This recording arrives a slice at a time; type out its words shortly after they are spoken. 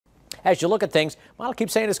As you look at things, model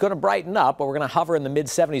keeps saying it's going to brighten up, but we're going to hover in the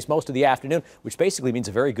mid-70s most of the afternoon, which basically means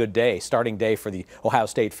a very good day, starting day for the Ohio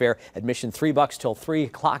State Fair. Admission $3 till 3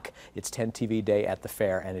 o'clock. It's 10 TV day at the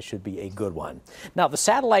fair, and it should be a good one. Now, the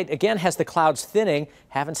satellite again has the clouds thinning.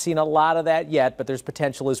 Haven't seen a lot of that yet, but there's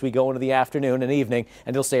potential as we go into the afternoon and evening,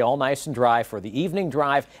 and it'll stay all nice and dry for the evening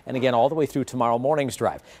drive and again all the way through tomorrow morning's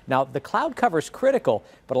drive. Now, the cloud cover is critical,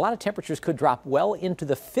 but a lot of temperatures could drop well into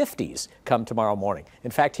the 50s come tomorrow morning.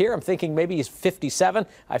 In fact, here I'm thinking maybe it's 57.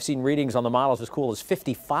 I've seen readings on the models as cool as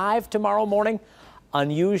 55 tomorrow morning.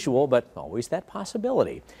 Unusual, but always that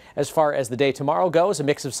possibility. As far as the day tomorrow goes, a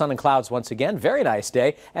mix of sun and clouds once again. Very nice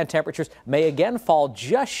day, and temperatures may again fall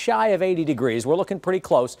just shy of 80 degrees. We're looking pretty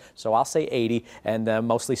close, so I'll say 80, and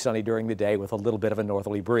mostly sunny during the day with a little bit of a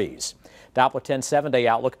northerly breeze. Doppler 10 7-day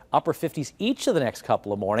outlook, upper 50s each of the next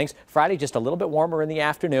couple of mornings. Friday just a little bit warmer in the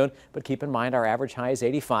afternoon, but keep in mind our average high is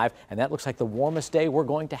 85, and that looks like the warmest day we're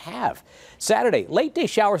going to have. Saturday, late day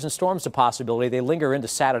showers and storms a possibility. They linger into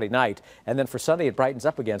Saturday night, and then for Sunday it brightens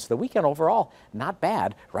up again. So the weekend overall, not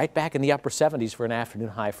bad. Right back in the upper 70s for an afternoon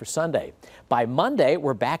high for Sunday. By Monday,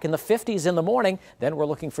 we're back in the 50s in the morning. Then we're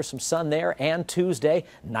looking for some sun there, and Tuesday,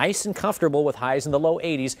 nice and comfortable with highs in the low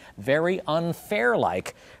 80s. Very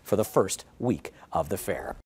unfair-like for the first week of the fair.